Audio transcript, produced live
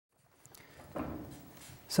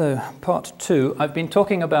So, part 2, I've been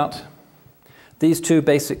talking about these two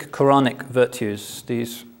basic Quranic virtues,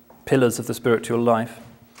 these pillars of the spiritual life.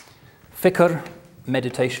 Thikr,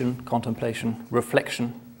 meditation, contemplation,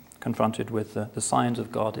 reflection, confronted with the signs of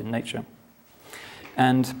God in nature.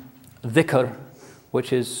 And dhikr,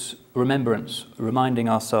 which is remembrance, reminding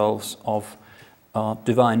ourselves of our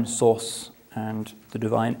divine source and the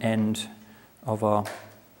divine end of our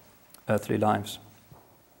earthly lives.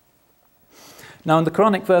 Now, in the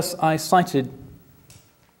Quranic verse I cited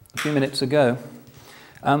a few minutes ago,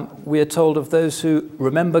 we are told of those who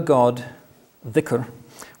remember God, dhikr,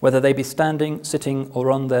 whether they be standing, sitting, or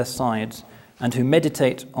on their sides, and who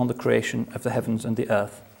meditate on the creation of the heavens and the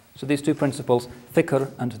earth. So these two principles,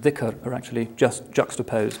 thikr and dhikr, are actually just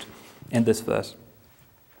juxtaposed in this verse.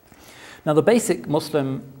 Now, the basic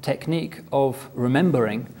Muslim technique of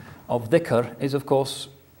remembering, of dhikr, is of course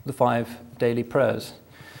the 5 daily prayers.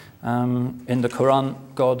 In the Quran,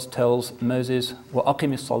 God tells Moses,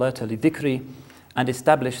 وَأَقِمِ الصَّلَاةَ لِذِكْرِي, and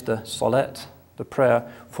establish the salat, the prayer,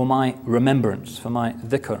 for my remembrance, for my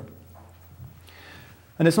dhikr.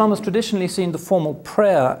 And Islam has traditionally seen the formal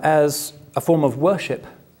prayer as a form of worship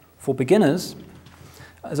for beginners,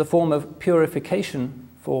 as a form of purification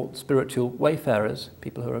for spiritual wayfarers,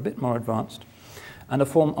 people who are a bit more advanced, and a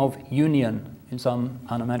form of union in some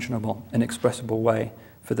unimaginable, inexpressible way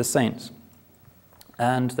for the saints.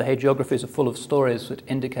 And the hagiographies are full of stories that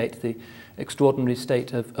indicate the extraordinary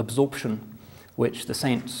state of absorption which the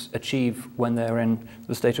saints achieve when they're in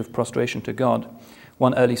the state of prostration to God.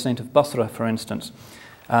 One early saint of Basra, for instance,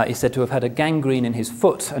 is said to have had a gangrene in his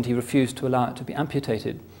foot, and he refused to allow it to be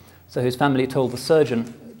amputated. So his family told the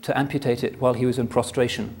surgeon to amputate it while he was in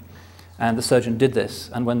prostration. And the surgeon did this,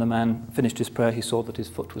 and when the man finished his prayer, he saw that his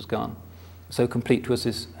foot was gone. So complete was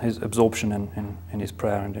his absorption in his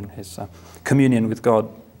prayer and in his communion with God.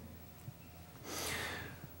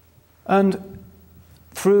 And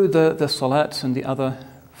through the salat and the other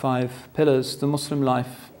 5 pillars, the Muslim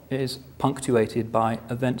life is punctuated by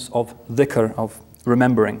events of dhikr, of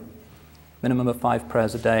remembering. Minimum of 5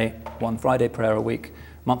 prayers a day, 1 Friday prayer a week,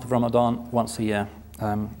 month of Ramadan once a year,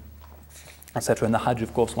 etc. And the Hajj,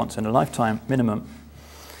 of course, once in a lifetime, minimum.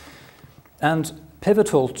 And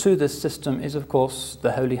pivotal to this system is, of course,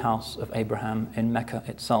 the Holy House of Abraham in Mecca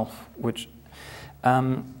itself, which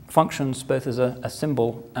functions both as a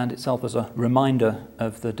symbol and itself as a reminder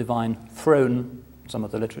of the divine throne. Some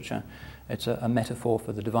of the literature, it's a metaphor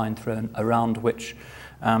for the divine throne around which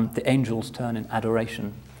the angels turn in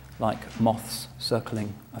adoration like moths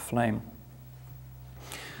circling a flame.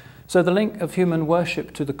 So the link of human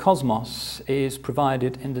worship to the cosmos is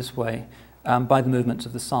provided in this way by the movements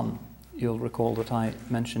of the sun. You'll recall that I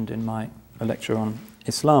mentioned in my lecture on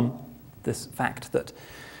Islam this fact that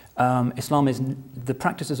the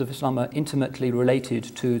practices of Islam are intimately related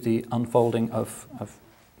to the unfolding of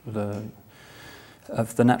the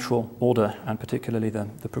natural order, and particularly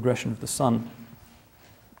the progression of the sun.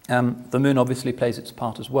 The moon obviously plays its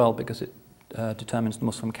part as well, because it determines the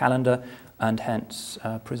Muslim calendar and hence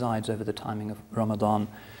presides over the timing of Ramadan,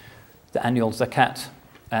 the annual zakat,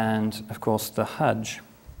 and of course the Hajj.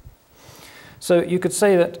 So you could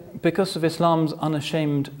say that because of Islam's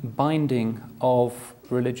unashamed binding of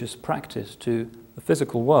religious practice to the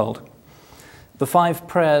physical world, the 5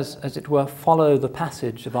 prayers, as it were, follow the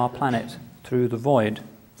passage of our planet through the void.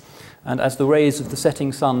 And as the rays of the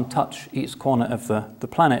setting sun touch each corner of the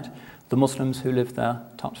planet, the Muslims who live there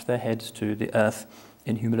touch their heads to the earth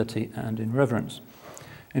in humility and in reverence.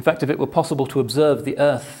 In fact, if it were possible to observe the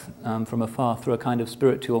earth from afar through a kind of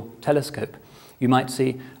spiritual telescope, you might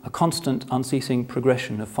see a constant, unceasing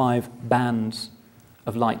progression of 5 bands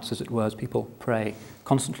of lights, as it were, as people pray,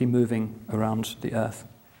 constantly moving around the earth.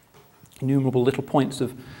 Innumerable little points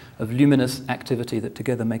of luminous activity that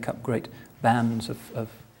together make up great bands of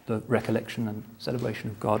the recollection and celebration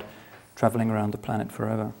of God traveling around the planet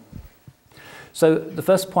forever. So the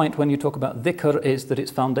first point when you talk about dhikr is that its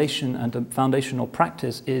foundation and a foundational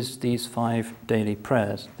practice is these 5 daily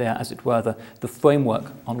prayers. They are, as it were, the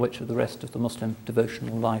framework on which the rest of the Muslim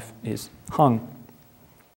devotional life is hung.